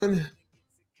one.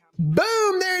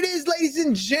 Boom, there it is, ladies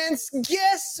and gents.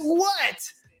 Guess what?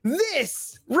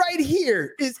 This right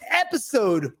here is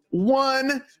episode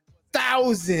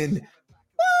 1000. Woo,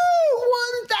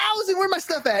 1000. Where my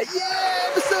stuff at? Yeah,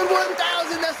 episode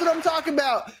 1000. That's what I'm talking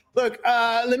about. Look,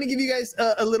 let me give you guys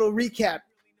a little recap.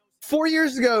 4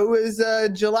 years ago, it was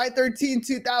July 13,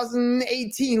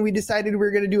 2018, we decided we were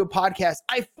going to do a podcast.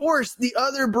 I forced the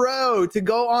other bro to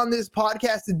go on this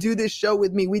podcast to do this show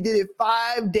with me. We did it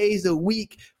 5 days a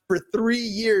week for 3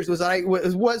 years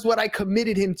was what I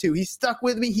committed him to. He stuck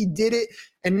with me. He did it.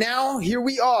 And now here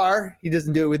we are. He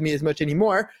doesn't do it with me as much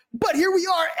anymore, but here we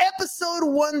are, episode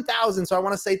 1000. So I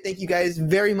want to say thank you guys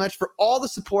very much for all the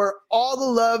support, all the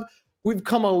love. We've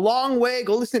come a long way.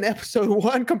 Go listen to episode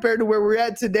 1 compared to where we're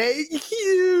at today.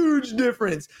 Huge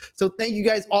difference. So thank you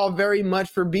guys all very much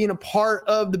for being a part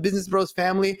of the Business Bros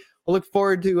family. I look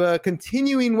forward to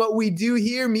continuing what we do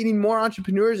here, meeting more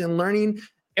entrepreneurs and learning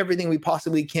everything we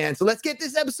possibly can. So let's get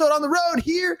this episode on the road.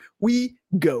 Here we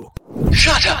go.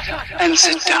 Shut up and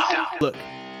sit down. Look,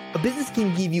 a business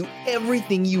can give you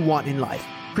everything you want in life.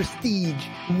 Prestige,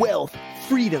 wealth,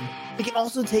 freedom. It can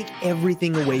also take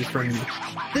everything away from you.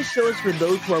 This show is for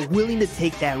those who are willing to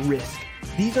take that risk.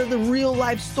 These are the real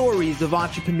life stories of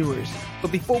entrepreneurs.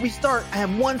 But before we start, I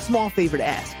have one small favor to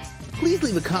ask. Please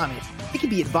leave a comment. It can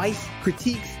be advice,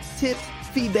 critiques, tips,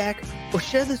 feedback, or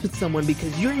share this with someone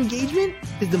because your engagement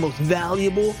is the most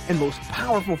valuable and most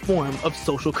powerful form of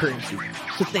social currency.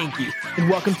 So thank you, and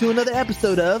welcome to another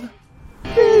episode of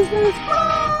Business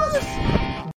Bros.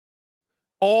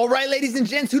 All right, ladies and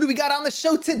gents, who do we got on the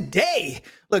show today?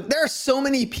 Look, there are so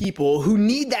many people who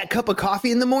need that cup of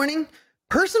coffee in the morning.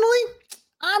 Personally,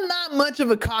 I'm not much of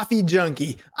a coffee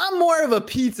junkie. I'm more of a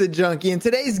pizza junkie, and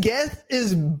today's guest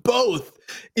is both.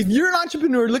 If you're an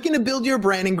entrepreneur looking to build your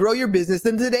brand and grow your business,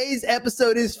 then today's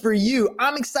episode is for you.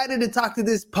 I'm excited to talk to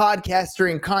this podcaster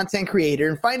and content creator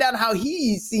and find out how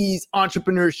he sees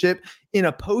entrepreneurship in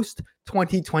a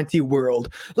post-2020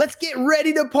 world. Let's get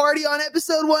ready to party on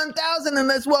episode 1000, and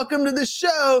let's welcome to the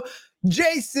show,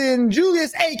 Jason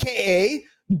Julius, aka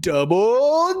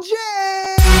Double J.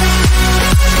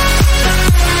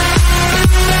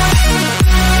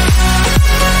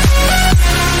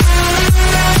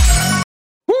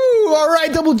 All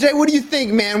right, Double J, what do you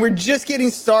think, man? We're just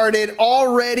getting started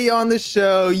already on the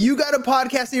show. You got a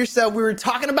podcast yourself. We were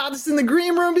talking about this in the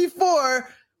green room before.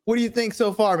 What do you think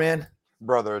so far, man?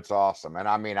 Brother, it's awesome. And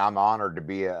I mean, I'm honored to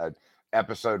be a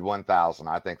episode 1000.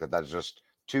 I think that's just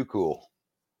too cool.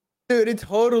 Dude, it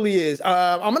totally is.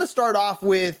 I'm going to start off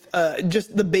with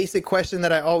just the basic question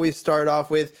that I always start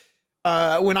off with.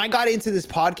 When I got into this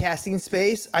podcasting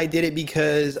space, I did it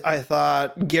because I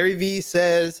thought Gary Vee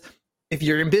says, if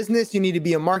you're in business, you need to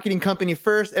be a marketing company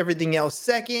first, everything else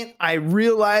second. I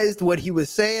realized what he was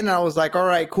saying, and I was like, all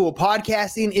right, cool.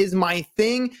 Podcasting is my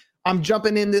thing. I'm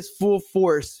jumping in this full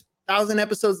force. 1000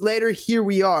 episodes later, here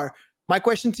we are. My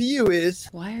question to you is,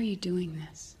 Why are you doing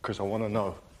this? Because I want to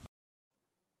know.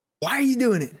 Why are you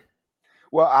doing it?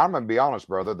 Well, I'm going to be honest,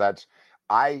 brother.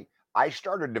 I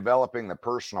started developing the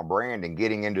personal brand and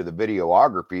getting into the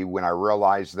videography when I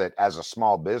realized that as a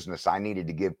small business, I needed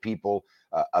to give people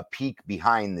a peek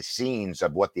behind the scenes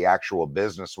of what the actual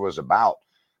business was about.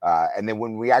 And then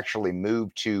when we actually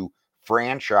moved to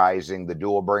franchising the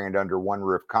dual brand under one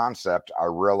roof concept, I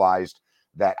realized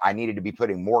that I needed to be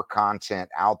putting more content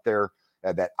out there,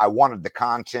 that I wanted the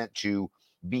content to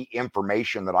be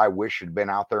information that I wish had been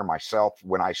out there myself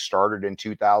when I started in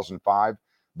 2005.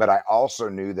 But I also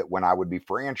knew that when I would be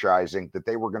franchising, that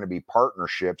they were going to be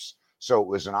partnerships. So it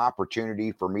was an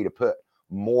opportunity for me to put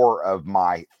more of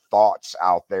my thoughts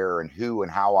out there and who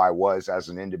and how I was as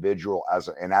an individual, as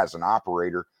an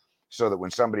operator, so that when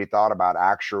somebody thought about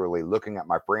actually looking at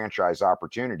my franchise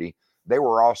opportunity, they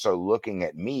were also looking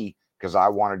at me, because I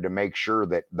wanted to make sure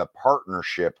that the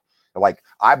partnership, like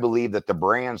I believe that the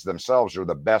brands themselves are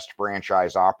the best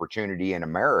franchise opportunity in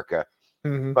America.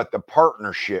 Mm-hmm. But the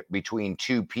partnership between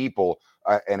two people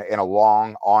in a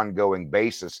long ongoing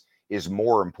basis is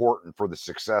more important for the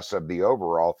success of the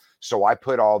overall. So I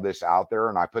put all this out there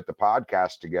and I put the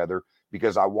podcast together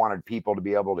because I wanted people to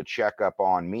be able to check up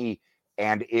on me.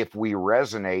 And if we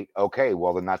resonate, okay,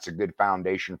 well, then that's a good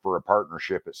foundation for a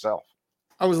partnership itself.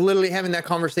 I was literally having that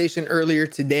conversation earlier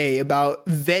today about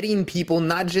vetting people,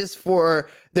 not just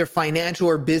for their financial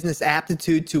or business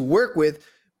aptitude to work with,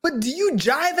 but do you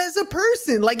jive as a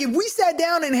person? Like if we sat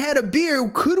down and had a beer,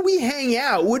 could we hang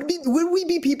out? Would we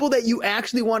be people that you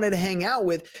actually wanted to hang out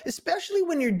with, especially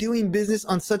when you're doing business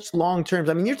on such long terms?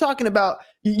 I mean, you're talking about,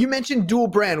 you mentioned dual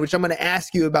brand, which I'm going to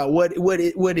ask you about what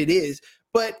it is.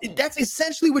 But that's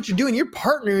essentially what you're doing. You're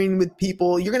partnering with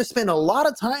people. You're going to spend a lot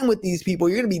of time with these people.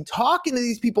 You're going to be talking to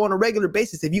these people on a regular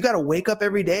basis. If you got to wake up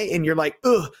every day and you're like,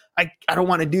 ugh, I don't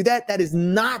want to do that, that is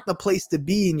not the place to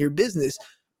be in your business.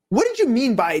 What did you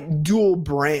mean by dual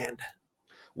brand?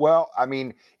 Well, I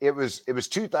mean, it was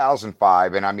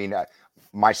 2005, and I mean,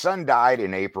 my son died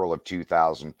in April of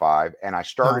 2005, and I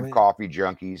started Coffee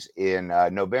Junkies in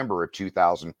November of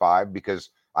 2005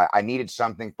 because I needed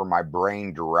something for my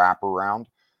brain to wrap around.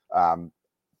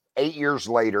 8 years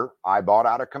later, I bought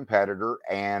out a competitor,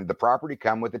 and the property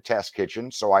come with a test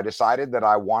kitchen. So I decided that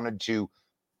I wanted to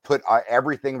put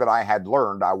everything that I had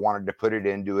learned, I wanted to put it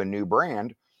into a new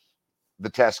brand. The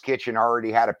test kitchen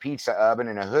already had a pizza oven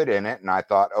and a hood in it, and I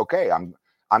thought, okay, I'm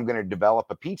going to develop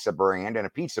a pizza brand and a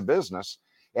pizza business.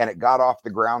 And it got off the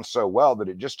ground so well that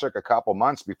it just took a couple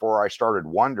months before I started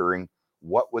wondering,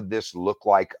 what would this look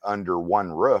like under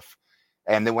one roof?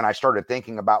 And then when I started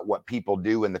thinking about what people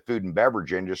do in the food and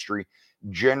beverage industry,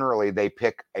 generally they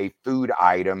pick a food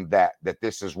item that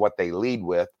this is what they lead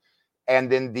with.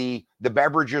 And then the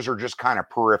beverages are just kind of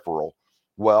peripheral.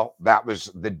 Well, that was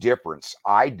the difference.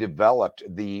 I developed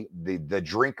the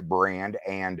drink brand,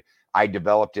 and I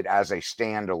developed it as a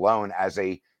standalone, as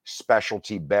a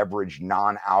specialty beverage,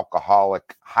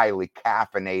 non-alcoholic, highly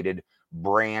caffeinated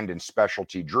brand and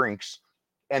specialty drinks.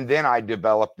 And then I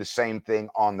developed the same thing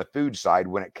on the food side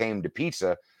when it came to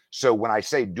pizza. So when I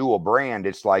say dual brand,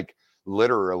 it's like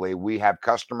literally we have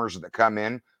customers that come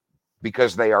in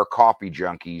because they are coffee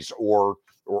junkies or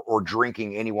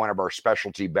drinking any one of our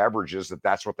specialty beverages,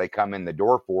 that's what they come in the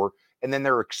door for. And then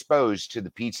they're exposed to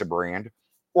the pizza brand,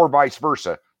 or vice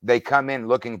versa. They come in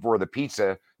looking for the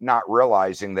pizza, not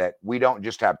realizing that we don't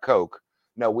just have Coke.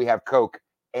 No, we have Coke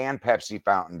and Pepsi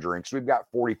fountain drinks. We've got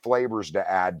 40 flavors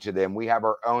to add to them. We have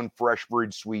our own fresh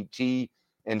brewed sweet tea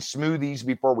and smoothies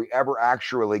before we ever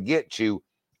actually get to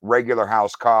regular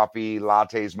house coffee,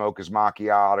 lattes, mochas,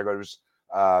 macchiatos,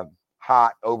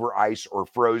 hot, over ice, or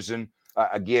frozen.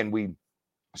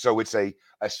 So it's a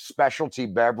specialty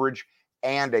beverage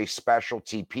and a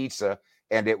specialty pizza,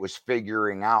 and it was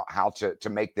figuring out how to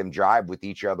make them jive with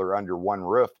each other under one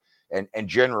roof. And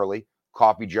generally,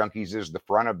 Coffee Junkies is the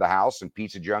front of the house and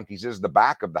Pizza Junkies is the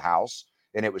back of the house.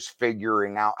 And it was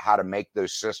figuring out how to make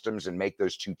those systems and make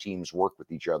those two teams work with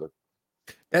each other.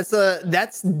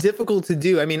 That's difficult to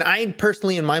do. I mean, I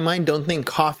personally, in my mind, don't think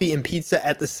coffee and pizza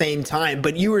at the same time,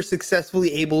 but you were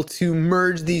successfully able to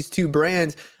merge these two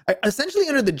brands essentially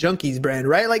under the Junkies brand,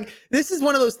 right? Like, this is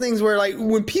one of those things where, like,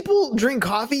 when people drink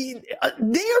coffee,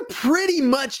 they are pretty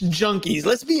much junkies.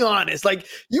 Let's be honest. Like,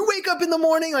 you wake up in the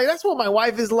morning, like, that's what my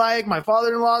wife is like, my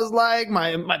father-in-law is like,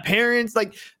 my parents,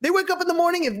 like, they wake up in the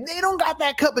morning, if they don't got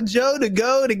that cup of Joe to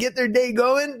go to get their day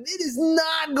going, it is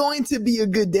not going to be a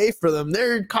good day for them.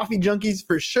 They're coffee junkies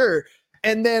for sure.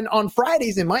 And then on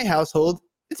Fridays in my household,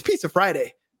 it's Pizza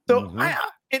Friday. So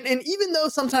and even though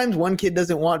sometimes one kid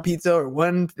doesn't want pizza or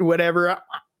one whatever,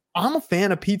 I'm a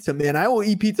fan of pizza, man. I will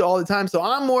eat pizza all the time. So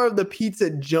I'm more of the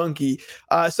pizza junkie.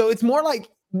 So it's more like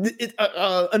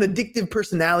an addictive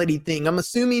personality thing. I'm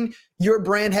assuming your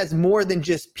brand has more than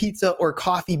just pizza or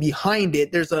coffee behind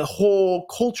it. There's a whole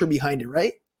culture behind it,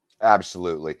 right?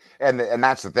 Absolutely. And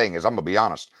that's the thing is, I'm going to be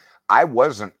honest. I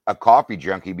wasn't a coffee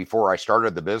junkie before I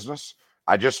started the business.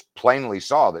 I just plainly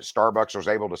saw that Starbucks was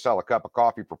able to sell a cup of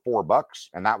coffee for $4,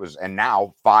 and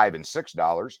now $5 and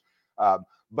 $6.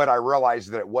 But I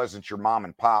realized that it wasn't your mom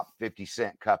and pop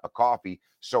 50-cent cup of coffee.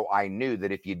 So I knew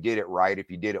that if you did it right,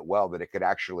 if you did it well, that it could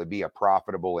actually be a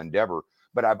profitable endeavor.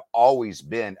 But I've always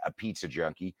been a pizza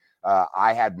junkie.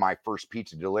 I had my first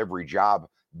pizza delivery job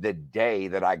the day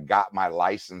that I got my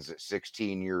license at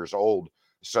 16 years old.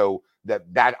 So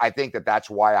that I think that's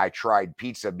why I tried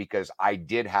pizza, because I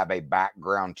did have a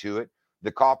background to it.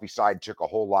 The coffee side took a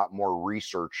whole lot more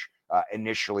research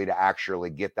initially to actually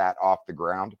get that off the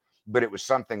ground, but it was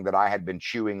something that I had been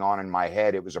chewing on in my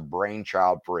head. It was a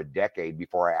brainchild for a decade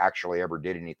before I actually ever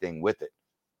did anything with it.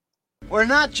 We're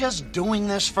not just doing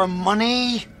this for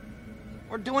money.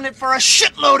 We're doing it for a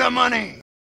shitload of money.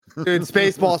 Dude,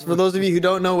 Spaceballs, for those of you who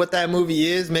don't know what that movie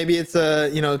is, maybe it's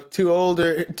too old,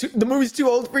 or the movie's too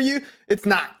old for you. It's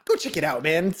not. Go check it out,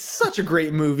 man. It's such a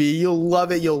great movie. You'll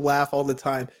love it. You'll laugh all the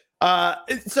time.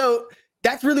 So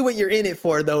that's really what you're in it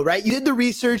for, though, right? You did the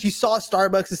research. You saw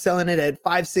Starbucks is selling it at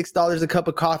 $5-6 a cup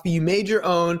of coffee. You made your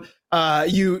own.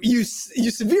 You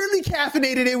severely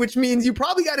caffeinated it, which means you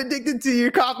probably got addicted to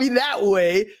your coffee that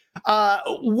way.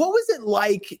 What was it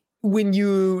like when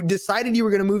you decided you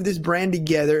were going to move this brand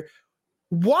together?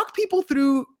 Walk people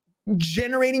through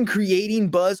creating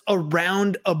buzz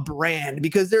around a brand,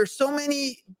 because there are so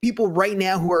many people right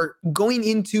now who are going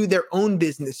into their own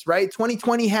business, right?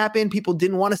 2020 happened. People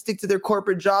didn't want to stick to their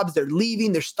corporate jobs. They're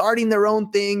leaving, they're starting their own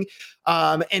thing.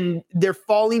 And they're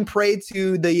falling prey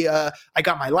to I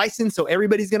got my license, so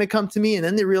everybody's going to come to me. And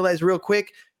then they realize real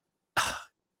quick,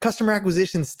 customer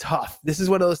acquisition is tough. This is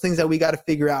one of those things that we got to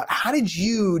figure out. How did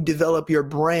you develop your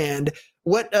brand?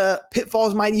 What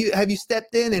pitfalls have you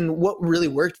stepped in, and what really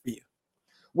worked for you?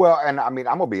 Well, and I mean,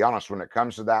 I'm gonna be honest when it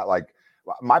comes to that. Like,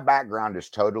 my background is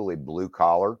totally blue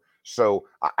collar, so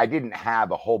I didn't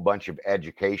have a whole bunch of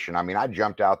education. I mean, I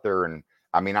jumped out there, and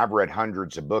I mean, I've read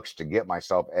hundreds of books to get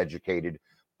myself educated,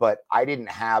 but I didn't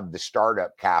have the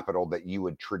startup capital that you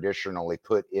would traditionally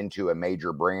put into a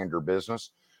major brand or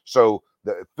business. So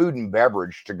the food and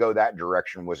beverage, to go that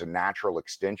direction, was a natural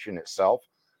extension itself.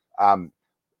 Um,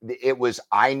 it was,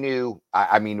 I knew,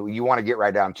 I mean, you want to get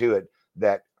right down to it,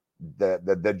 that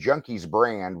the Junkies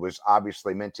brand was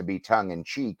obviously meant to be tongue in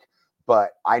cheek,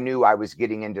 but I knew I was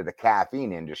getting into the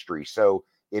caffeine industry. So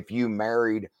if you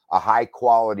married a high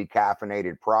quality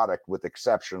caffeinated product with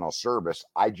exceptional service,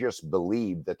 I just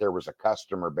believed that there was a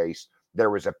customer base, there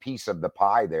was a piece of the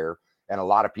pie there. And a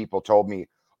lot of people told me,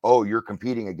 oh, you're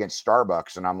competing against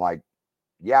Starbucks. And I'm like,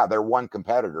 yeah, they're one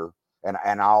competitor, and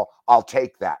I'll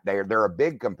take that. They're a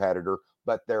big competitor,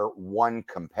 but they're one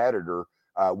competitor,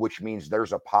 which means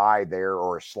there's a pie there,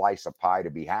 or a slice of pie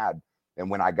to be had. And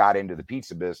when I got into the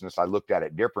pizza business, I looked at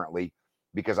it differently,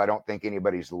 because I don't think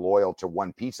anybody's loyal to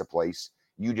one pizza place.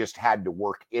 You just had to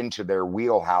work into their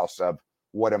wheelhouse of,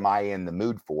 what am I in the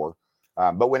mood for?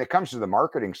 But when it comes to the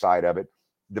marketing side of it,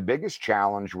 the biggest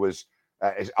challenge was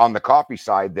is on the coffee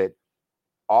side, that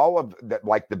all of that,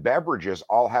 like the beverages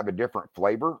all have a different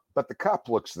flavor, but the cup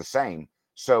looks the same.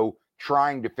 So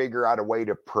trying to figure out a way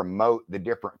to promote the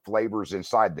different flavors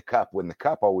inside the cup when the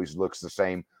cup always looks the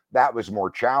same, that was more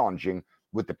challenging.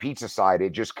 With the pizza side,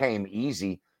 it just came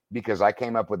easy, because I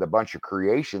came up with a bunch of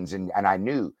creations, and I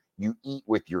knew you eat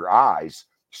with your eyes.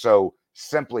 So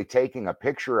simply taking a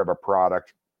picture of a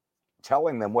product,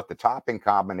 telling them what the topping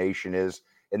combination is,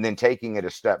 and then taking it a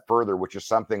step further, which is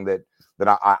something that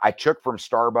I took from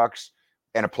Starbucks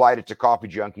and applied it to Coffee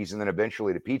Junkies, and then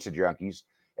eventually to Pizza Junkies.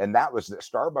 And that was that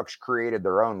Starbucks created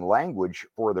their own language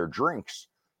for their drinks.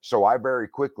 So I very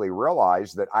quickly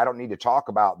realized that I don't need to talk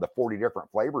about the 40 different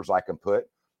flavors I can put.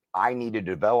 I need to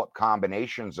develop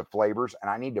combinations of flavors, and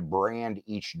I need to brand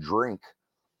each drink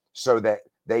so that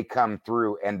they come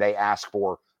through and they ask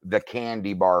for the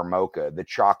candy bar mocha, the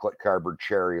chocolate covered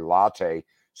cherry latte,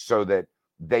 so that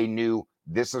they knew,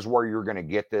 this is where you're going to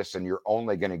get this, and you're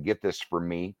only going to get this from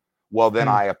me. Well, then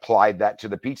I applied that to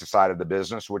the pizza side of the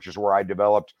business, which is where I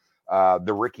developed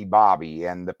the Ricky Bobby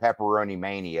and the Pepperoni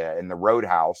Mania and the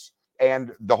Roadhouse.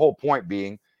 And the whole point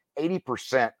being,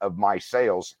 80% of my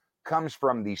sales comes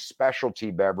from these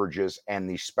specialty beverages and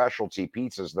these specialty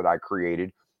pizzas that I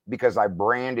created, because I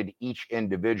branded each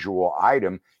individual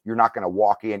item. You're not going to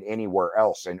walk in anywhere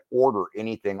else and order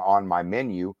anything on my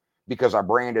menu, because I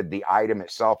branded the item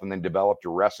itself and then developed a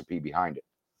recipe behind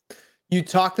it. You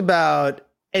talked about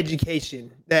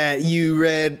education, that you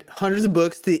read hundreds of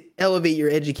books to elevate your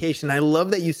education. I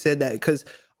love that you said that, because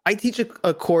I teach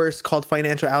a course called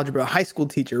Financial Algebra, a high school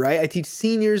teacher, right? I teach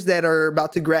seniors that are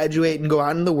about to graduate and go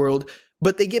out in the world,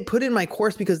 but they get put in my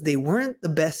course because they weren't the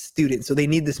best students. So they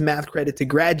need this math credit to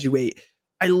graduate.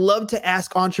 I love to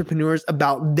ask entrepreneurs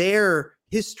about their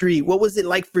history. What was it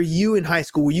like for you in high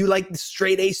school? Were you like the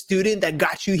straight A student that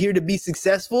got you here to be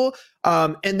successful?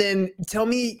 And then tell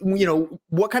me,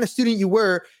 what kind of student you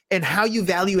were and how you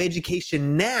value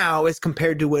education now as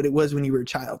compared to what it was when you were a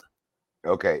child.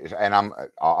 Okay, and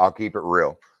I'll keep it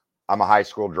real. I'm a high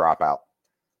school dropout.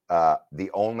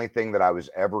 The only thing that I was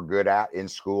ever good at in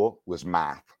school was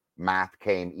math. Math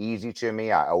came easy to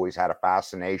me. I always had a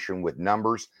fascination with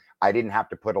numbers. I didn't have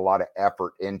to put a lot of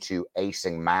effort into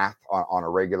acing math on a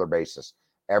regular basis.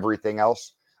 Everything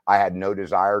else, I had no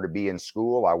desire to be in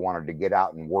school. I wanted to get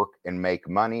out and work and make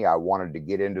money. I wanted to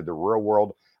get into the real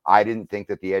world. I didn't think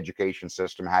that the education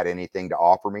system had anything to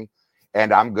offer me.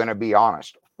 And I'm going to be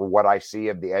honest, for what I see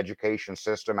of the education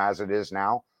system as it is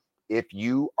now, if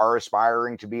you are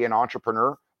aspiring to be an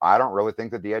entrepreneur, I don't really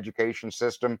think that the education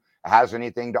system has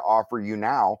anything to offer you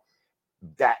now.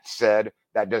 That said,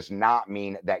 that does not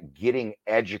mean that getting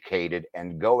educated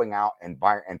and going out and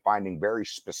finding very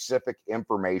specific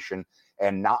information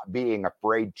and not being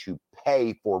afraid to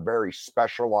pay for very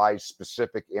specialized,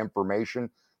 specific information,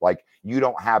 like, you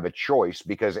don't have a choice,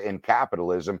 because in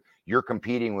capitalism, you're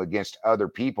competing against other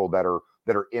people that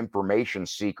are information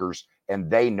seekers,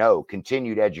 and they know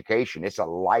continued education. It's a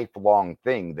lifelong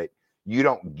thing that You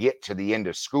don't get to the end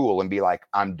of school and be like,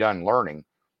 I'm done learning.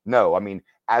 No, I mean,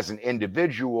 as an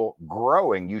individual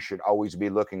growing, you should always be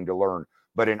looking to learn.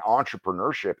 But in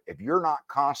entrepreneurship, if you're not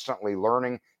constantly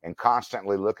learning and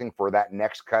constantly looking for that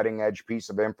next cutting edge piece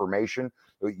of information,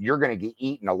 you're going to get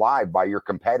eaten alive by your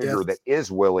competitor Yes. that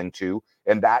is willing to.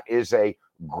 And that is a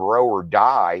grow or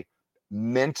die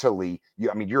mentally.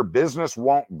 I mean, your business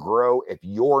won't grow if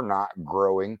you're not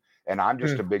growing. And I'm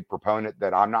just a big proponent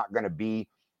that I'm not going to be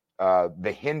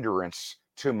the hindrance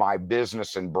to my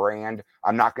business and brand.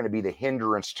 I'm not going to be the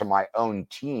hindrance to my own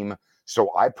team. So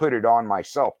I put it on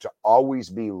myself to always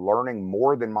be learning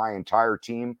more than my entire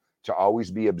team, to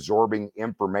always be absorbing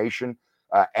information.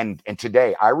 And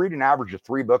today I read an average of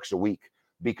 3 books a week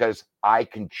because I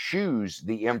can choose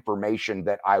the information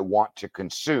that I want to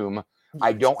consume.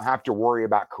 I don't have to worry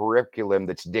about curriculum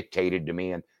that's dictated to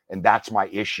me. And that's my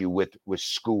issue with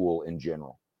school in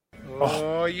general.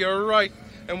 Oh, you're right.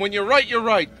 And when you're right, you're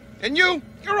right. And you're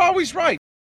always right.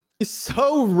 You're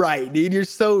so right, dude. You're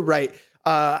so right.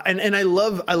 And I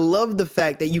love the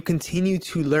fact that you continue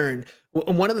to learn.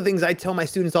 One of the things I tell my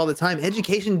students all the time,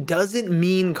 education doesn't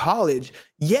mean college.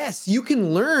 Yes, you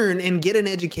can learn and get an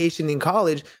education in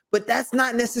college, but that's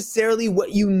not necessarily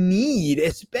what you need,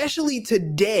 especially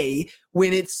today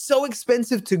when it's so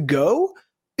expensive to go.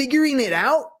 Figuring it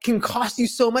out can cost you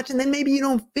so much, and then maybe you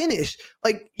don't finish.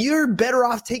 Like, you're better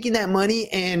off taking that money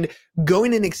and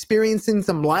going and experiencing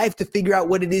some life to figure out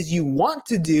what it is you want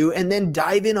to do, and then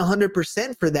dive in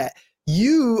 100% for that.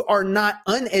 You are not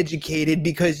uneducated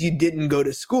because you didn't go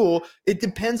to school. It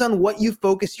depends on what you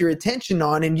focus your attention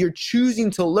on, and you're choosing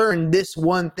to learn this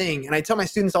one thing. And I tell my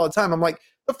students all the time, I'm like,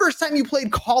 the first time you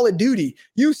played Call of Duty,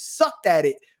 you sucked at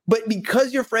it. But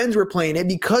because your friends were playing it,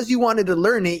 because you wanted to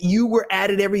learn it, you were at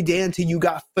it every day until you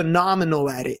got phenomenal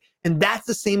at it. And that's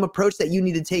the same approach that you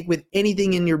need to take with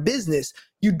anything in your business.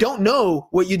 You don't know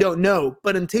what you don't know,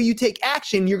 but until you take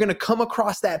action, you're going to come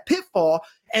across that pitfall.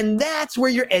 And that's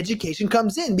where your education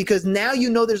comes in, because now you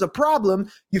know there's a problem.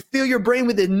 You fill your brain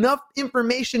with enough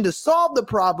information to solve the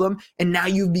problem. And now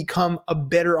you've become a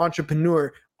better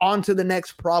entrepreneur. On to the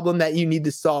next problem that you need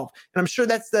to solve. And I'm sure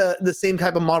that's the same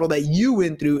type of model that you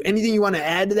went through. Anything you want to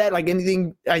add to that? Like,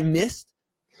 anything I missed?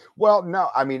 Well,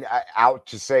 no, I mean, out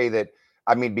to say that,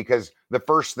 I mean, because the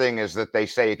first thing is that they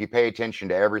say, if you pay attention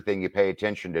to everything, you pay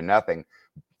attention to nothing.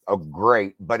 Oh,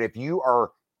 great. But if you are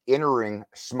entering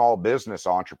small business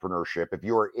entrepreneurship, if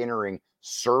you are entering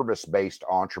service-based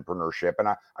entrepreneurship, and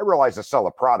I realize I sell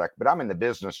a product, but I'm in the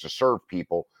business to serve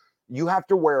people, you have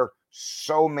to wear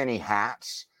so many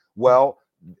hats. Well,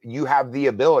 you have the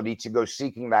ability to go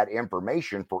seeking that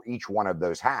information for each one of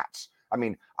those hats. I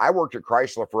mean, I worked at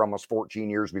Chrysler for almost 14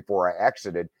 years before I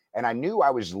exited, and I knew I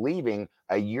was leaving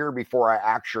a year before I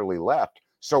actually left.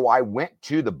 So I went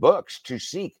to the books to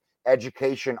seek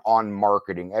education on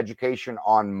marketing, education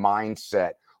on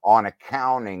mindset, on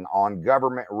accounting, on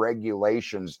government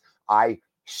regulations. I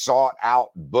sought out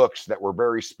books that were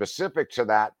very specific to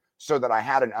that so that I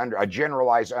had a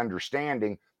generalized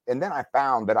understanding. And then I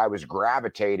found that I was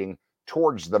gravitating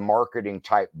towards the marketing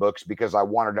type books because I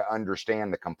wanted to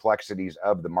understand the complexities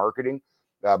of the marketing.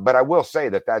 But I will say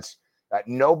that that's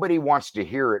nobody wants to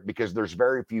hear it because there's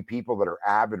very few people that are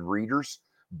avid readers,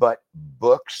 but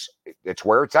books, it's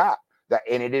where it's at.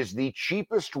 And it is the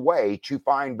cheapest way to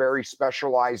find very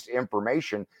specialized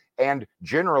information. And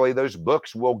generally those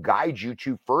books will guide you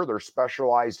to further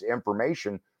specialized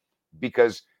information,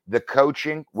 because the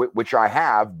coaching, which I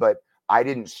have, but I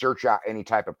didn't search out any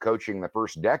type of coaching the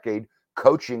first decade.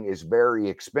 Coaching is very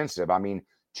expensive. I mean,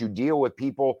 to deal with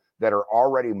people that are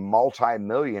already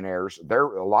multimillionaires, a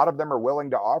lot of them are willing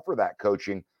to offer that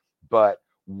coaching, but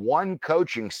one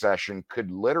coaching session could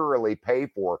literally pay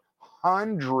for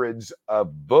hundreds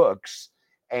of books.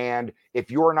 And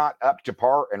if you're not up to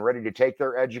par and ready to take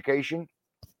their education,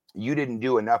 you didn't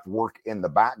do enough work in the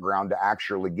background to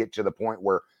actually get to the point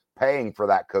where paying for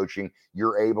that coaching,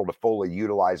 you're able to fully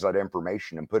utilize that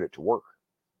information and put it to work.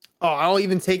 Oh, I'll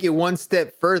even take it one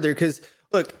step further, because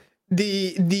look,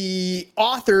 the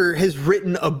author has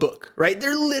written a book, right?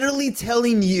 They're literally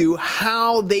telling you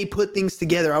how they put things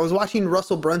together. I was watching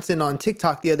Russell Brunson on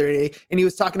TikTok the other day, and he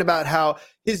was talking about how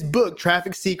his book,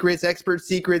 Traffic Secrets, Expert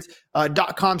Secrets,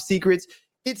 .com Secrets,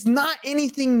 it's not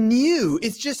anything new.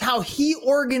 It's just how he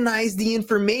organized the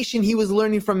information he was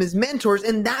learning from his mentors.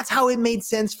 And that's how it made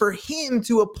sense for him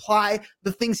to apply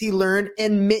the things he learned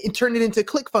and turn it into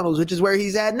ClickFunnels, which is where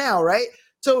he's at now, right?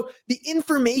 So the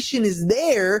information is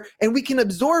there and we can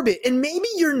absorb it. And maybe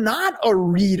you're not a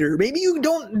reader. Maybe you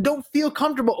don't feel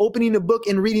comfortable opening a book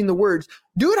and reading the words.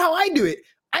 Do it how I do it.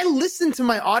 I listen to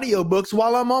my audiobooks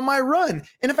while I'm on my run.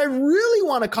 And if I really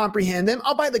want to comprehend them,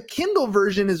 I'll buy the Kindle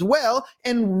version as well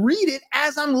and read it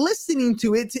as I'm listening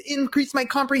to it to increase my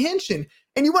comprehension.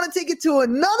 And you want to take it to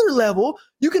another level,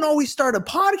 you can always start a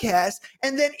podcast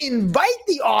and then invite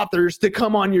the authors to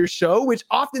come on your show, which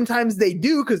oftentimes they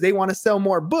do because they want to sell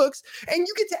more books. And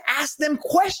you get to ask them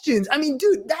questions. I mean,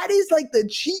 dude, that is like the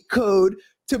cheat code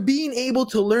to being able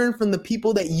to learn from the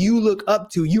people that you look up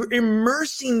to. You're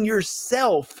immersing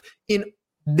yourself in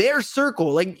their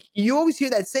circle. Like you always hear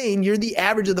that saying, you're the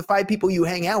average of the 5 people you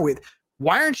hang out with.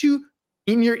 Why aren't you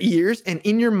in your ears and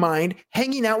in your mind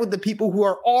hanging out with the people who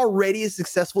are already as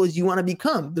successful as you want to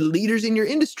become, the leaders in your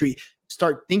industry?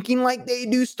 Start thinking like they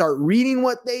do, start reading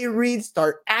what they read,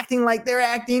 start acting like they're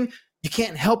acting. You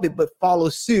can't help it but follow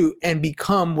suit and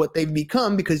become what they've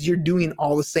become because you're doing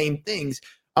all the same things.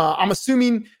 I'm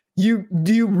assuming do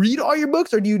you read all your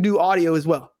books or do you do audio as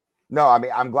well? No, I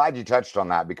mean, I'm glad you touched on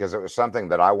that because it was something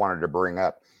that I wanted to bring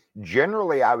up.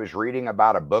 Generally, I was reading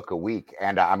about a book a week.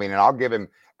 And I mean, and I'll give him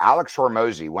Alex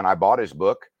Hormozy. When I bought his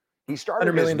book, he started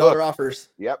 $100 million his book, offers.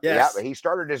 Yep. Yes. Yep. He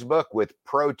started his book with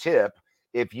pro tip.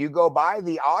 If you go buy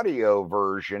the audio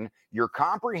version, your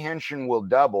comprehension will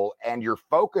double and your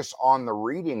focus on the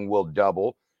reading will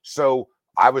double. So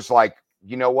I was like,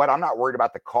 you know what? I'm not worried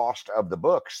about the cost of the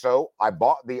book. So I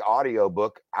bought the audio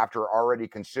book after already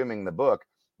consuming the book.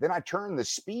 Then I turned the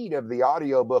speed of the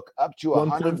audio book up to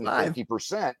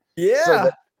 150%.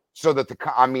 Yeah. So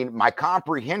that my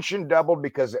comprehension doubled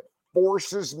because it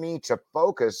forces me to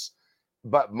focus.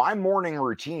 But my morning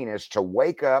routine is to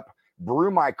wake up, brew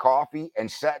my coffee,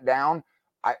 and sit down.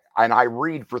 I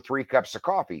read for 3 cups of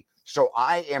coffee. So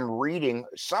I am reading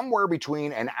somewhere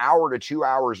between an hour to 2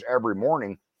 hours every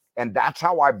morning. And that's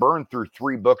how I burn through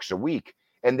 3 books a week.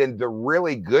 And then the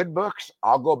really good books,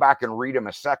 I'll go back and read them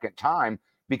a second time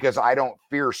because I don't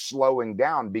fear slowing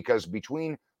down, because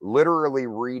between literally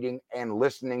reading and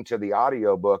listening to the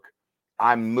audiobook,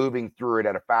 I'm moving through it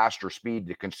at a faster speed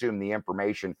to consume the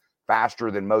information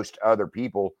faster than most other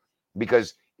people,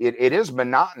 because it is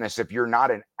monotonous if you're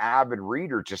not an avid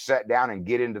reader to sit down and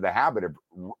get into the habit of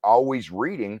always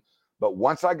reading. But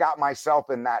once I got myself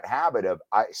in that habit of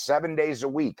 7 days a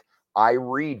week, I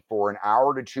read for an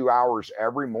hour to 2 hours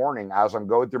every morning as I'm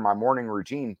going through my morning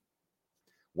routine.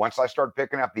 Once I started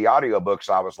picking up the audiobooks,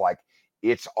 I was like,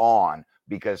 it's on,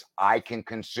 because I can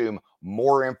consume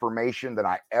more information than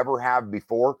I ever have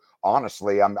before.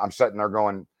 Honestly, I'm sitting there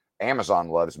going, Amazon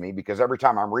loves me, because every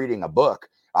time I'm reading a book,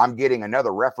 I'm getting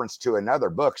another reference to another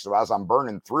book. So as I'm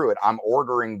burning through it, I'm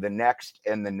ordering the next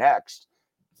and the next,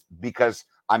 because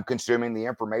I'm consuming the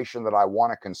information that I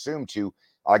want to consume to.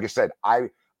 Like I said,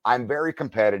 I'm very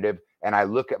competitive, and I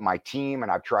look at my team,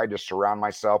 and I've tried to surround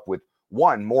myself with,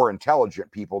 1, more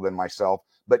intelligent people than myself,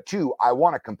 but 2, I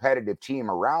want a competitive team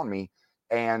around me.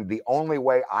 And the only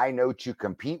way I know to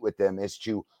compete with them is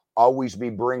to always be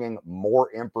bringing more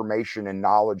information and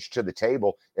knowledge to the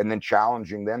table and then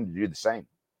challenging them to do the same.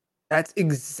 That's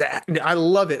exactly. I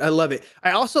love it. I love it.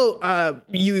 I also,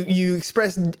 you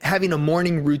expressed having a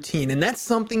morning routine, and that's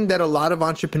something that a lot of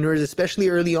entrepreneurs, especially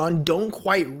early on, don't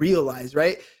quite realize,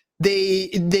 right?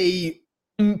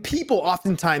 People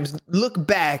oftentimes look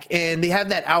back and they have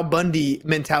that Al Bundy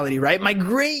mentality, right? My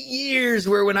great years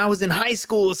were when I was in high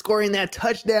school scoring that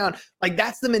touchdown. Like,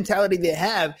 that's the mentality they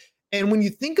have. And when you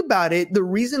think about it, the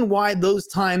reason why those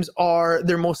times are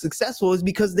their most successful is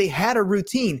because they had a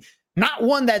routine. Not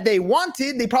one that they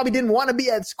wanted. They probably didn't want to be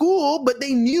at school, but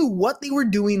they knew what they were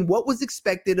doing, what was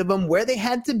expected of them, where they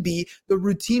had to be. The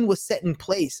routine was set in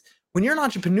place. When you're an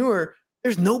entrepreneur,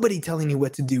 there's nobody telling you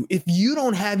what to do. If you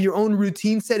don't have your own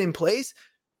routine set in place,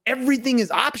 everything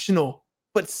is optional,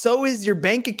 but so is your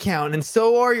bank account, and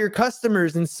so are your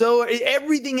customers, and so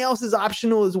everything else is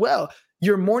optional as well.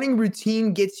 Your morning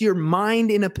routine gets your mind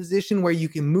in a position where you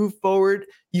can move forward,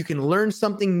 you can learn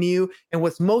something new. And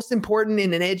what's most important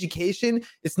in an education,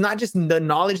 it's not just the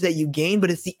knowledge that you gain, but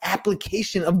it's the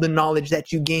application of the knowledge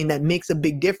that you gain that makes a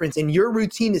big difference. And your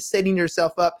routine is setting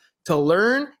yourself up to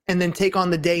learn and then take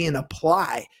on the day and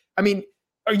apply. I mean,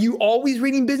 are you always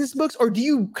reading business books, or do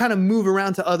you kind of move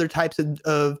around to other types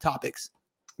of topics?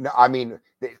 No, I mean,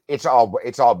 it's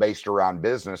all based around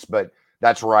business, but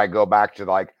that's where I go back to,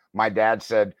 like, my dad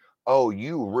said, oh,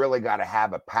 you really got to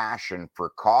have a passion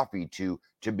for coffee to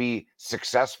be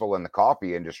successful in the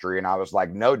coffee industry. And I was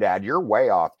like, no, Dad, you're way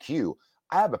off cue.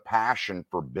 I have a passion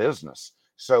for business.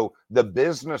 So the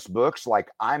business books, like,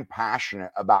 I'm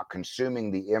passionate about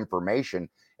consuming the information.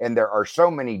 And there are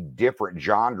so many different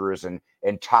genres and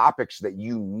topics that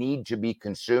you need to be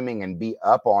consuming and be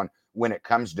up on when it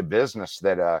comes to business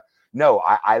that, no,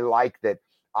 I like that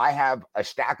I have a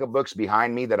stack of books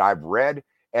behind me that I've read,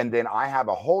 and then I have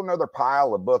a whole nother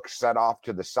pile of books set off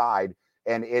to the side,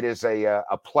 and it is a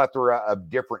plethora of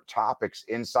different topics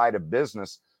inside of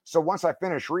business. So once I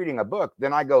finish reading a book,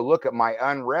 then I go look at my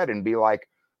unread and be like,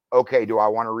 okay, do I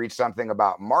want to read something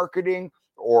about marketing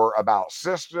or about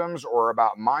systems or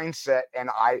about mindset? And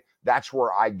that's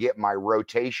where I get my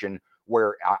rotation,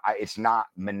 where it's not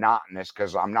monotonous,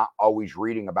 because I'm not always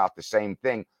reading about the same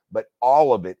thing, but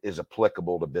all of it is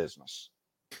applicable to business.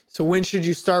 So when should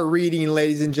you start reading,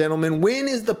 ladies and gentlemen? When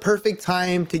is the perfect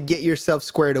time to get yourself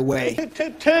squared away?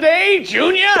 Today,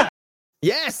 Junior?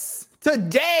 Yes,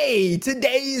 today.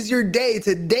 Today is your day.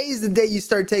 Today is the day you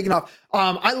start taking off.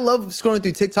 I love scrolling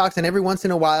through TikToks, and every once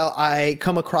in a while I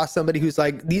come across somebody who's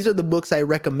like, these are the books I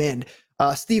recommend.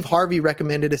 Steve Harvey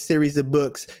recommended a series of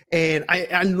books, and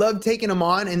I love taking them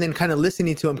on and then kind of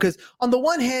listening to them, because on the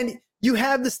one hand, you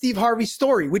have the Steve Harvey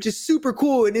story, which is super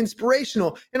cool and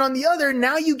inspirational. And on the other,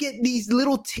 now you get these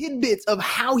little tidbits of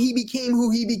how he became who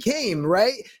he became,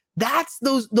 right? That's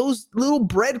those little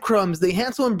breadcrumbs, the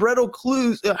Hansel and Gretel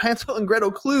clues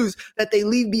that they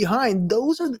leave behind.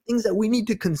 Those are the things that we need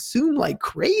to consume like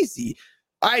crazy.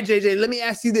 All right, JJ, let me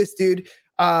ask you this, dude.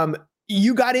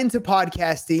 You got into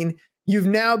podcasting. You've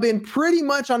now been pretty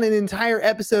much on an entire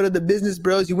episode of the Business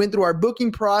Bros. You went through our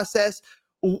booking process.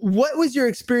 What was your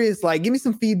experience like? Give me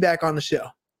some feedback on the show.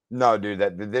 No, dude,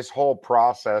 this whole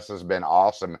process has been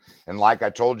awesome. And like I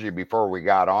told you before we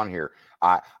got on here,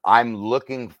 I'm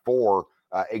looking for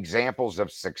examples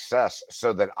of success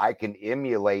so that I can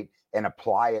emulate and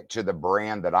apply it to the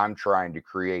brand that I'm trying to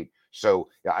create. So,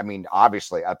 I mean,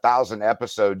 obviously 1,000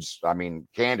 episodes, I mean,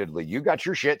 candidly, you got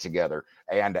your shit together,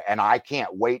 and I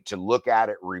can't wait to look at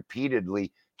it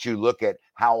repeatedly, to look at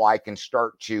how I can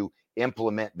start to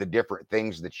implement the different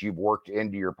things that you've worked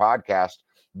into your podcast.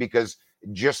 Because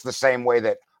just the same way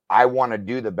that I want to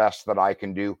do the best that I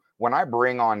can do, when I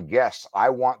bring on guests, I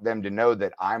want them to know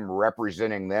that I'm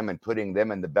representing them and putting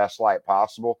them in the best light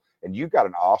possible. And you've got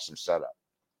an awesome setup.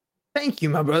 Thank you,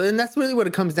 my brother. And that's really what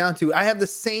it comes down to. I have the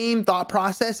same thought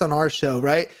process on our show,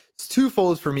 right? It's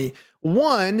twofold for me.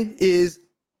 One is,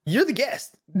 you're the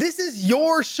guest. This is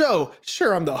your show.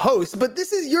 Sure, I'm the host, but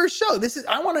this is your show.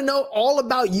 I want to know all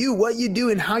about you, what you do,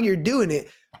 and how you're doing it.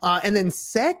 And then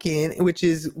second, which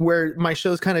is where my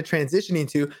show's kind of transitioning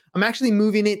to, I'm actually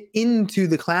moving it into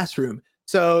the classroom.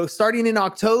 So starting in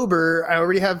October, I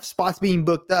already have spots being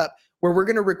booked up where we're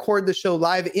going to record the show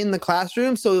live in the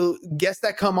classroom. So guests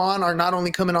that come on are not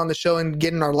only coming on the show and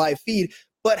getting our live feed,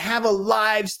 but have a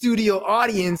live studio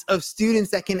audience of students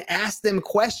that can ask them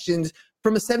questions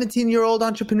from a 17-year-old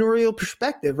entrepreneurial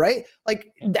perspective, right?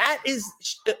 Like, that is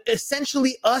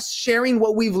essentially us sharing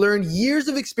what we've learned, years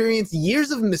of experience, years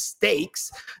of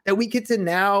mistakes, that we get to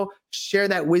now share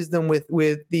that wisdom with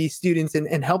the students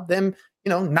and help them,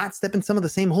 not step in some of the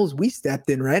same holes we stepped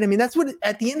in, right? I mean, that's what,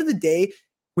 at the end of the day,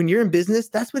 when you're in business,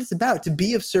 that's what it's about, to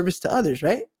be of service to others,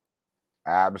 right?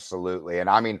 Absolutely. And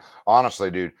I mean, honestly,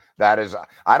 dude, that is,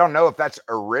 I don't know if that's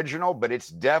original, but it's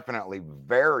definitely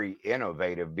very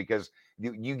innovative, because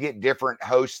you get different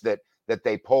hosts that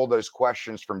they pull those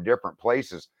questions from different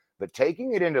places, but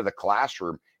taking it into the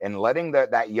classroom and letting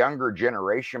that younger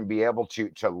generation be able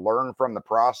to learn from the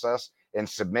process and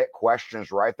submit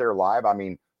questions right there live. I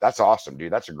mean, that's awesome,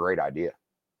 dude. That's a great idea.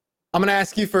 I'm going to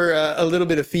ask you for a little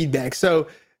bit of feedback. So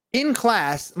in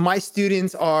class, my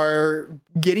students are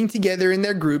getting together in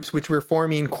their groups, which we're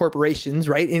forming corporations,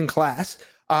 right, in class.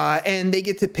 And they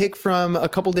get to pick from a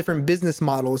couple different business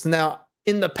models. Now,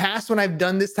 in the past, when I've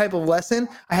done this type of lesson,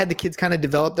 I had the kids kind of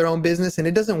develop their own business, and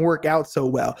it doesn't work out so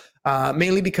well,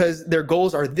 mainly because their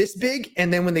goals are this big.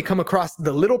 And then when they come across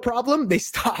the little problem, they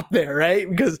stop there, right?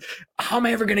 Because how am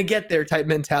I ever going to get there type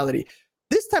mentality.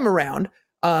 This time around,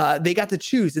 they got to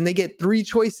choose, and they get 3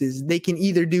 choices. They can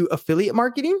either do affiliate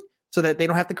marketing so that they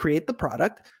don't have to create the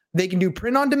product. They can do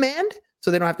print on demand so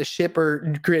they don't have to ship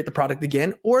or create the product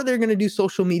again, or they're going to do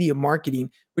social media marketing,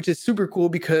 which is super cool,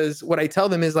 because what I tell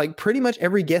them is, like, pretty much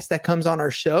every guest that comes on our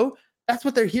show, that's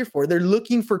what they're here for. They're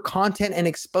looking for content and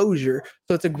exposure.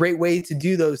 So it's a great way to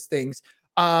do those things.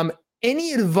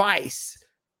 Any advice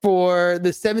for the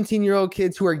 17-year-old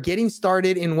kids who are getting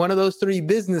started in one of those 3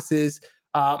 businesses?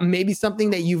 Maybe something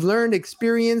that you've learned,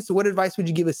 experienced. What advice would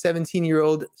you give a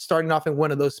 17-year-old starting off in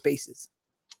one of those spaces?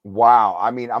 Wow. I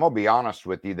mean, I'm going to be honest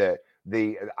with you, that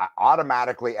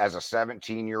automatically, as a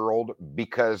 17-year-old,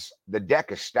 because the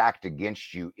deck is stacked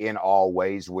against you in all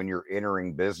ways when you're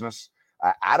entering business,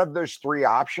 out of those 3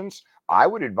 options, I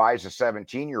would advise a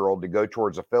 17-year-old to go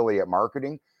towards affiliate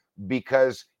marketing,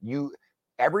 because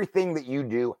everything that you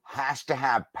do has to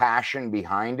have passion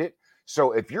behind it.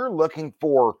 So if you're looking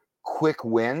for quick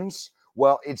wins.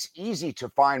 Well, it's easy to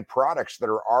find products that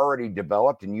are already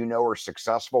developed and are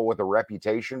successful with a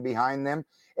reputation behind them.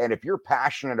 And if you're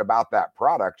passionate about that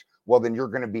product, well, then you're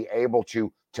going to be able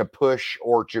to push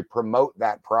or to promote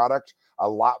that product a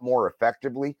lot more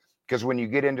effectively. Because when you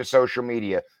get into social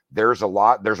media, there's a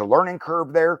learning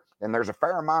curve there, and there's a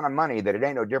fair amount of money that it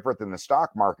ain't no different than the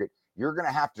stock market. You're going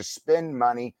to have to spend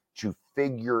money to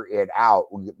figure it out.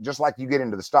 Just like you get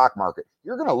into the stock market,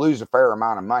 you're going to lose a fair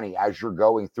amount of money as you're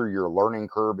going through your learning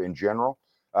curve in general.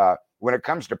 When it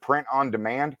comes to print on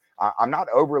demand, I'm not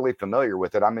overly familiar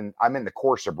with it. I'm in the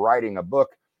course of writing a book.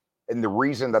 And the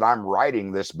reason that I'm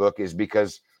writing this book is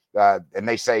because, and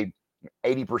they say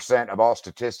 80% of all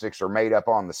statistics are made up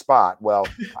on the spot. Well,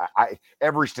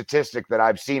 every statistic that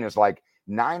I've seen is like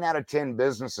 9 out of 10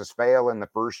 businesses fail in the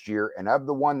first year. And of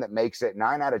the one that makes it,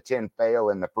 9 out of 10 fail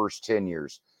in the first 10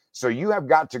 years. So you have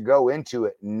got to go into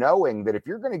it knowing that if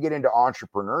you're going to get into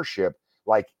entrepreneurship,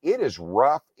 like, it is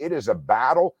rough, it is a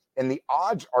battle, and the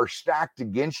odds are stacked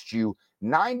against you.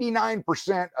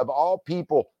 99% of all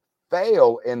people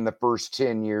fail in the first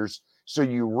 10 years. So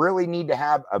you really need to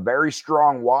have a very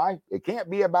strong why. It can't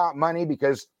be about money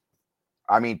because,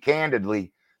 I mean,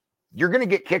 candidly, you're going to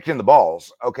get kicked in the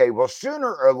balls. Okay, well,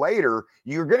 sooner or later,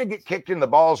 you're going to get kicked in the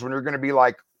balls when you're going to be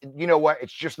like, you know what?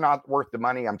 It's just not worth the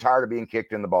money. I'm tired of being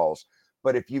kicked in the balls.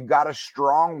 But if you've got a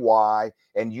strong why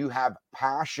and you have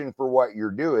passion for what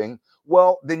you're doing,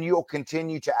 well, then you'll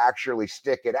continue to actually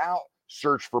stick it out,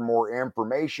 search for more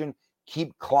information,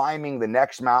 keep climbing the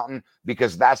next mountain,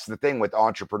 because that's the thing with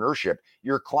entrepreneurship.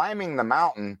 You're climbing the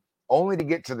mountain only to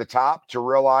get to the top to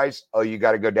realize, oh, you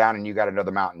got to go down and you got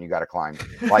another mountain you got to climb.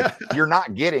 Like, you're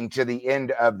not getting to the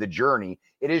end of the journey.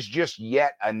 It is just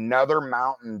yet another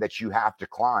mountain that you have to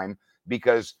climb,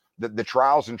 because the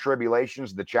trials and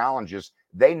tribulations, the challenges,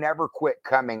 they never quit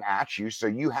coming at you. So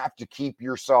you have to keep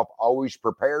yourself always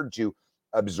prepared to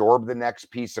absorb the next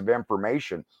piece of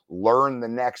information, learn the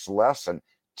next lesson,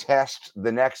 test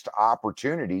the next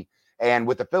opportunity. And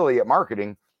with affiliate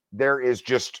marketing, there is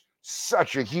just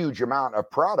such a huge amount of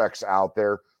products out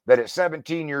there that at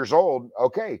 17 years old,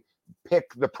 okay, pick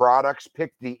the products,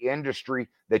 pick the industry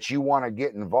that you want to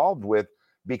get involved with,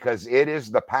 because it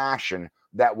is the passion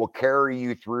that will carry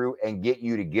you through and get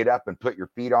you to get up and put your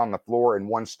feet on the floor and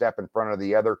one step in front of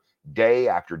the other, day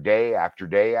after day after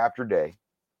day after day.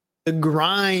 The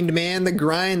grind, man,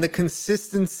 the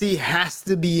consistency has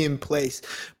to be in place.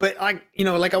 But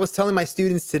like I was telling my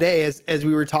students today, as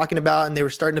we were talking about, and they were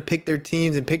starting to pick their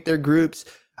teams and pick their groups,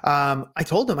 I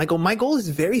told them, I go, my goal is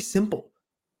very simple.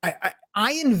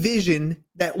 I envision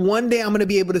that one day I'm going to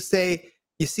be able to say,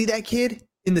 you see that kid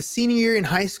in the senior year in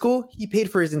high school, he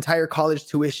paid for his entire college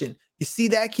tuition. You see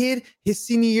that kid, his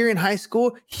senior year in high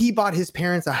school, he bought his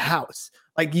parents a house.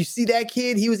 Like, you see that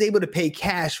kid, he was able to pay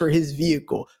cash for his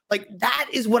vehicle. Like, that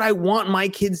is what I want my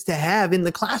kids to have in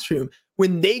the classroom.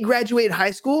 When they graduate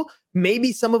high school,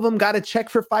 maybe some of them got a check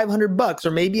for $500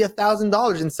 or maybe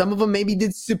 $1,000, and some of them maybe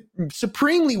did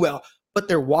supremely well, but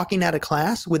they're walking out of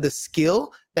class with a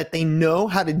skill that they know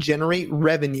how to generate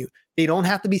revenue. They don't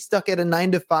have to be stuck at a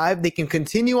 9-to-5. They can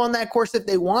continue on that course if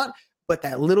they want, but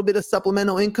that little bit of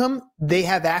supplemental income, they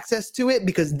have access to it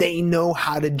because they know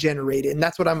how to generate it. And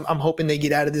that's what I'm hoping they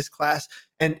get out of this class.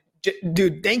 And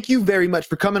dude, thank you very much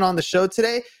for coming on the show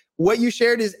today. What you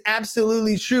shared is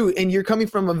absolutely true. And you're coming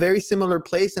from a very similar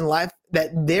place in life that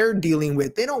they're dealing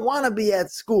with. They don't want to be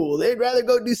at school. They'd rather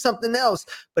go do something else.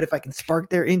 But if I can spark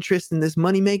their interest in this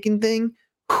money-making thing,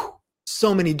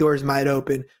 so many doors might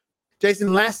open.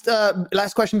 Jason, last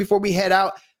question before we head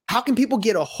out. How can people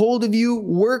get a hold of you,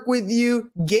 work with you,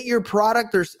 get your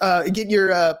product, or get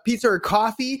your pizza or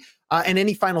coffee, and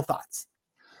any final thoughts?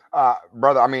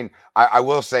 Brother, I mean, I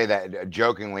will say that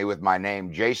jokingly with my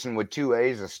name, Jason with 2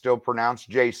 A's is still pronounced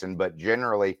Jason, but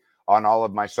generally on all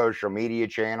of my social media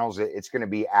channels, it's going to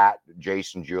be at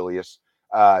Jason Julius.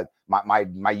 My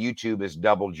YouTube is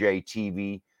Double J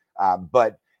TV.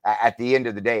 But at the end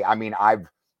of the day, I mean,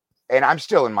 I'm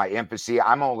still in my infancy.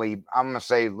 I'm going to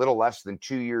say a little less than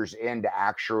 2 years into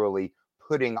actually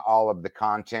putting all of the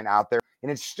content out there.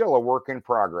 And it's still a work in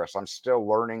progress. I'm still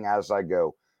learning as I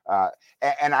go.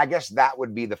 And I guess that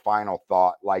would be the final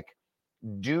thought. Like,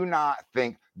 do not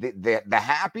think the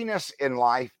happiness in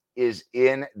life is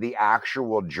in the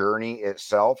actual journey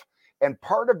itself. And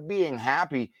part of being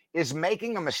happy is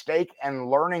making a mistake and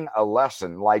learning a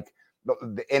lesson. Like,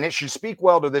 and it should speak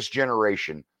well to this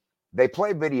generation. They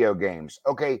play video games.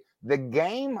 Okay, the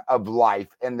game of life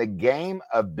and the game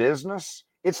of business,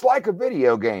 it's like a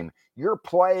video game. You're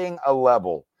playing a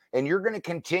level, and you're going to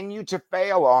continue to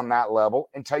fail on that level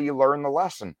until you learn the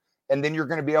lesson. And then you're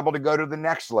going to be able to go to the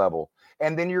next level.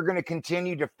 And then you're going to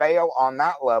continue to fail on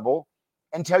that level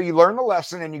until you learn the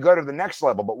lesson and you go to the next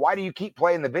level. But why do you keep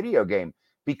playing the video game?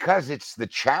 Because it's the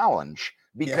challenge,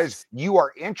 because you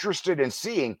are interested in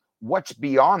seeing what's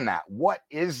beyond that. What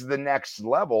is the next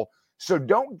level? So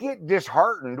don't get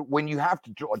disheartened when you have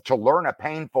to learn a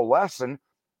painful lesson.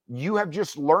 You have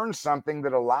just learned something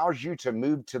that allows you to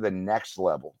move to the next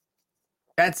level.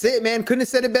 That's it, man. Couldn't have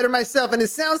said it better myself. And it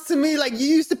sounds to me like you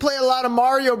used to play a lot of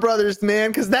Mario Brothers, man,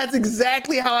 because that's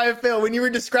exactly how I felt when you were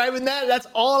describing that. That's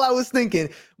all I was thinking.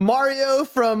 Mario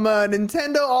from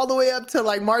Nintendo all the way up to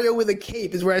like Mario with a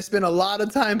cape is where I spent a lot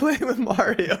of time playing with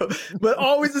Mario. But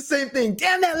always the same thing.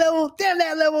 Damn that level, damn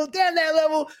that level, damn that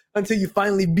level, until you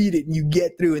finally beat it and you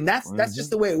get through. And that's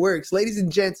just the way it works. Ladies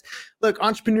and gents, look,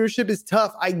 entrepreneurship is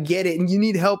tough. I get it. And you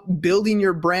need help building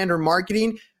your brand or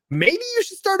marketing. Maybe you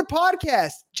should start a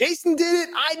podcast. Jason did it.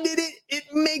 I did it. It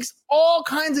makes all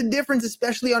kinds of difference,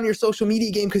 especially on your social media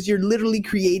game, because you're literally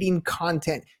creating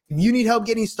content. If you need help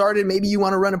getting started, maybe you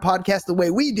want to run a podcast the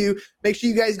way we do, make sure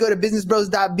you guys go to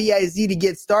businessbros.biz to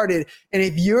get started. And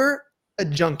if you're a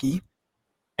junkie,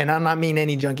 and I'm not mean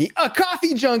any junkie, a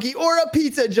coffee junkie or a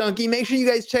pizza junkie, make sure you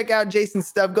guys check out Jason's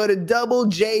stuff. Go to Double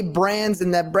J Brands,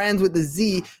 and that brands with a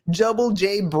Z,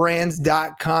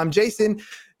 doublejbrands.com. Jason,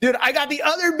 dude, I got the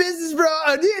other business, bro.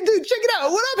 Dude, check it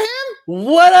out. What up, Ham?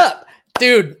 What up?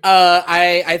 Dude,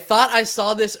 I thought I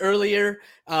saw this earlier,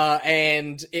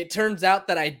 and it turns out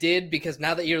that I did, because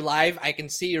now that you're live, I can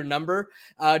see your number.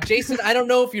 Jason, I don't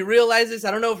know if you realize this.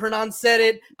 I don't know if Hernan said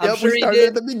it. I'm sure he did.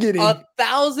 At the beginning.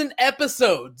 1,000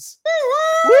 episodes.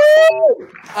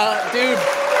 Dude,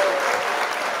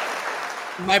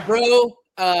 my bro,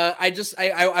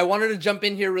 I wanted to jump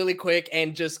in here really quick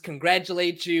and just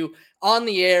congratulate you on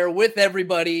the air with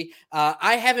everybody.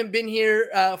 I haven't been here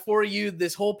for you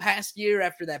this whole past year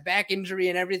after that back injury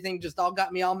and everything just all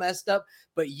got me all messed up,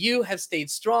 but you have stayed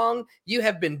strong. You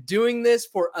have been doing this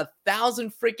for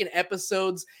 1,000 freaking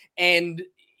episodes, and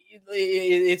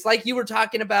it's like you were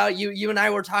talking about, you and I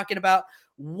were talking about,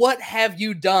 what have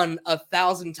you done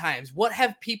 1,000 times? What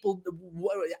have people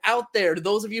out there,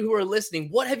 those of you who are listening,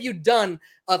 what have you done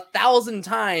 1,000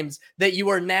 times that you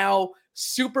are now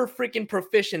super freaking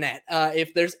proficient at?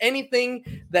 If there's anything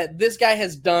that this guy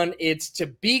has done, it's to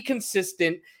be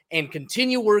consistent and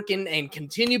continue working and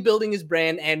continue building his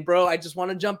brand. And bro, I just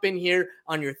want to jump in here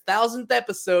on your 1,000th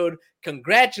episode.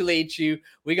 Congratulate you.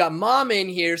 We got Mom in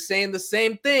here saying the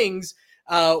same things.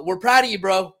 We're proud of you,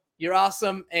 bro. You're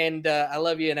awesome, and I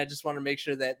love you, and I just want to make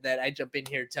sure that I jump in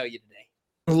here to tell you today.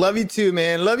 Love you too,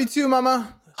 man. Love you too,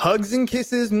 mama. Hugs and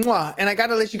kisses. Mwah. And I got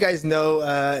to let you guys know,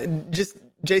 just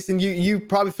Jason, you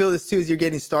probably feel this too as you're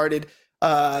getting started.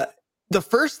 The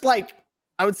first, like,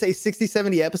 I would say 60,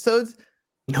 70 episodes,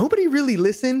 nobody really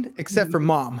listened except for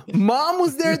Mom. Mom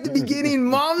was there at the beginning.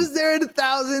 Mom was there at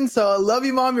 1,000. So I love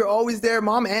you, Mom. You're always there.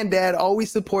 Mom and Dad,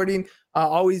 always supporting,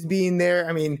 always being there.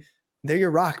 I mean, they're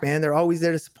your rock, man. They're always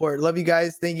there to support. Love you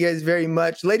guys. Thank you guys very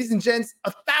much. Ladies and gents,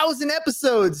 1,000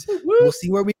 episodes. Woo. We'll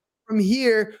see where we go from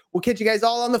here. We'll catch you guys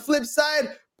all on the flip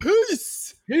side.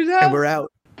 Peace. Peace out. And we're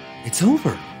out. It's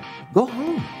over. Go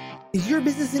home. Is your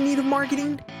business in need of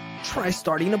marketing? Try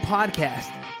starting a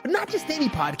podcast. But not just any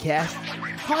podcast.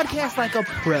 Podcast like a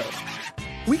pro.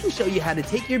 We can show you how to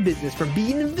take your business from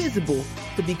being invisible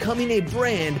to becoming a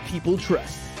brand people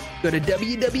trust. Go to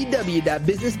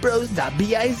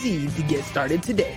www.businessbros.biz to get started today.